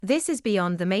This is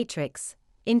Beyond the Matrix,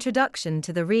 Introduction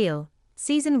to the Real,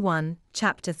 Season 1,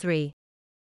 Chapter 3.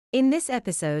 In this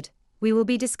episode, we will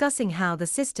be discussing how the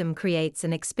system creates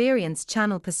an experience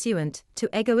channel pursuant to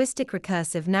egoistic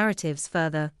recursive narratives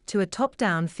further to a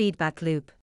top-down feedback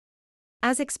loop.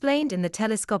 As explained in the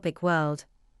telescopic world,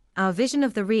 our vision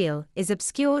of the real is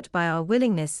obscured by our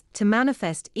willingness to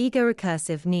manifest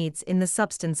ego-recursive needs in the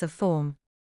substance of form.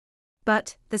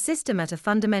 But, the system at a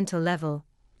fundamental level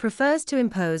prefers to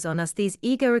impose on us these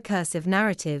ego-recursive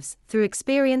narratives through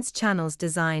experience channels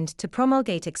designed to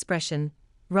promulgate expression,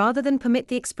 rather than permit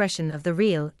the expression of the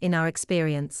real in our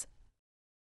experience.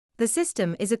 The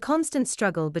system is a constant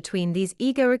struggle between these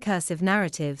ego-recursive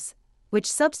narratives,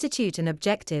 which substitute an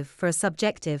objective for a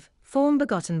subjective, form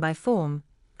begotten by form,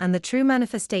 and the true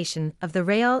manifestation of the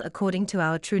real according to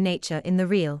our true nature in the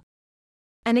real.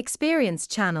 An experience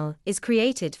channel is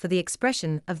created for the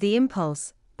expression of the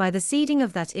impulse, by the seeding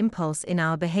of that impulse in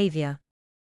our behavior.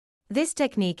 This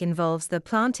technique involves the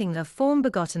planting of form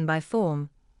begotten by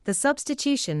form, the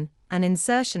substitution and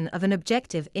insertion of an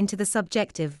objective into the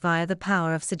subjective via the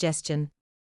power of suggestion.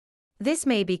 This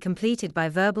may be completed by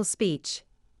verbal speech,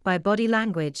 by body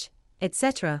language,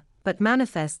 etc., but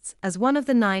manifests as one of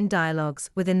the 9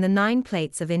 dialogues within the 9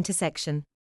 plates of intersection.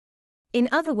 In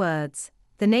other words,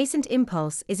 the nascent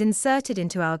impulse is inserted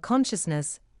into our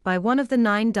consciousness by one of the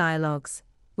 9 dialogues,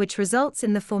 which results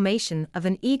in the formation of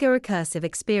an ego-recursive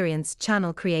experience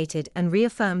channel created and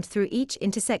reaffirmed through each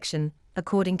intersection,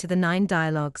 according to the 9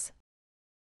 dialogues.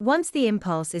 Once the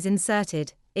impulse is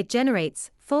inserted, it generates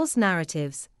false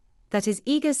narratives, that is,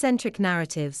 egocentric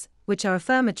narratives, which are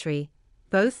affirmatory,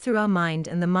 both through our mind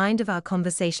and the mind of our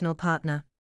conversational partner.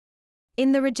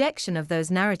 In the rejection of those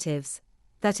narratives,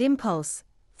 that impulse,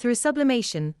 through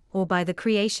sublimation or by the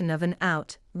creation of an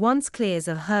out, once clears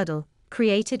a hurdle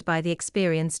created by the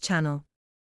experience channel.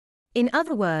 In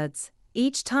other words,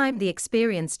 each time the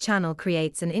experience channel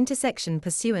creates an intersection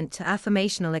pursuant to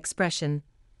affirmational expression,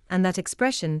 and that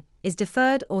expression is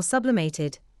deferred or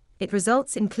sublimated, it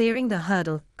results in clearing the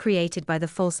hurdle created by the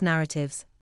false narratives.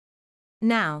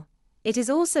 Now, it is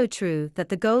also true that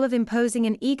the goal of imposing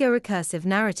an ego-recursive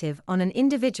narrative on an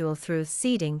individual through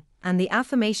seeding and the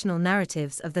affirmational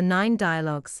narratives of the 9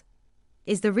 dialogues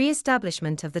is the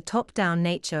re-establishment of the top-down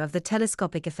nature of the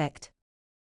telescopic effect.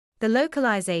 The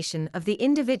localization of the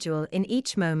individual in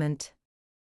each moment.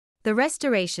 The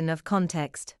restoration of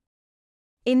context.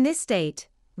 In this state,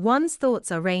 one's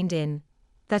thoughts are reined in,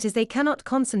 that is, they cannot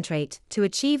concentrate to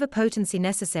achieve a potency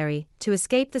necessary to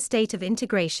escape the state of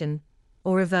integration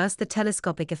or reverse the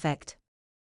telescopic effect.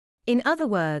 In other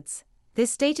words, this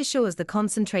state assures the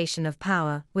concentration of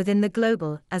power within the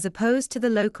global as opposed to the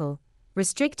local,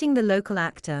 restricting the local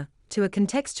actor to a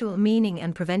contextual meaning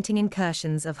and preventing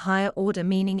incursions of higher-order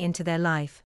meaning into their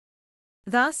life.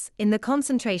 Thus, in the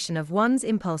concentration of one's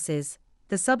impulses,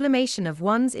 the sublimation of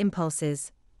one's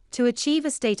impulses, to achieve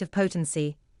a state of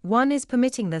potency, one is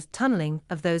permitting the tunneling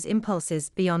of those impulses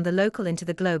beyond the local into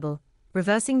the global,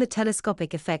 reversing the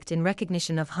telescopic effect in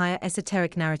recognition of higher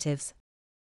esoteric narratives.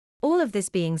 All of this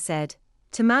being said,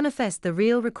 to manifest the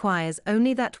real requires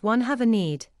only that one have a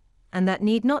need, and that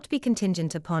need not be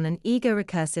contingent upon an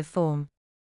ego-recursive form.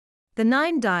 The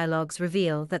 9 dialogues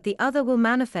reveal that the other will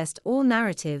manifest all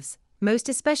narratives, most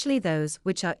especially those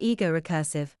which are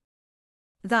ego-recursive.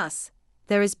 Thus,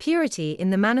 there is purity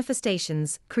in the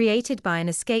manifestations created by an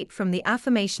escape from the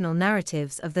affirmational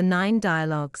narratives of the 9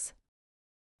 dialogues.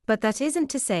 But that isn't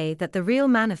to say that the real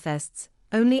manifests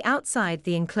only outside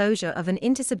the enclosure of an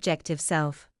intersubjective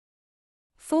self.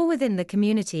 For within the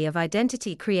community of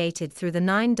identity created through the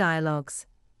 9 dialogues,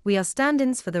 we are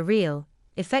stand-ins for the real,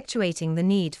 effectuating the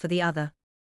need for the other.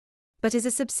 But is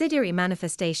a subsidiary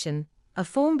manifestation, a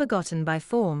form begotten by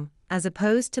form, as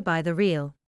opposed to by the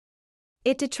real.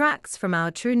 It detracts from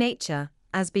our true nature,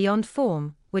 as beyond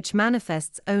form, which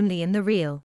manifests only in the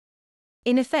real.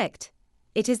 In effect,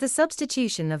 it is the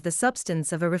substitution of the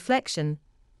substance of a reflection,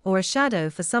 or a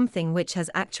shadow for something which has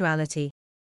actuality.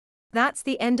 That's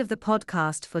the end of the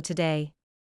podcast for today.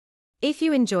 If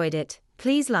you enjoyed it,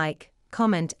 please like,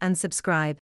 comment, and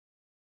subscribe.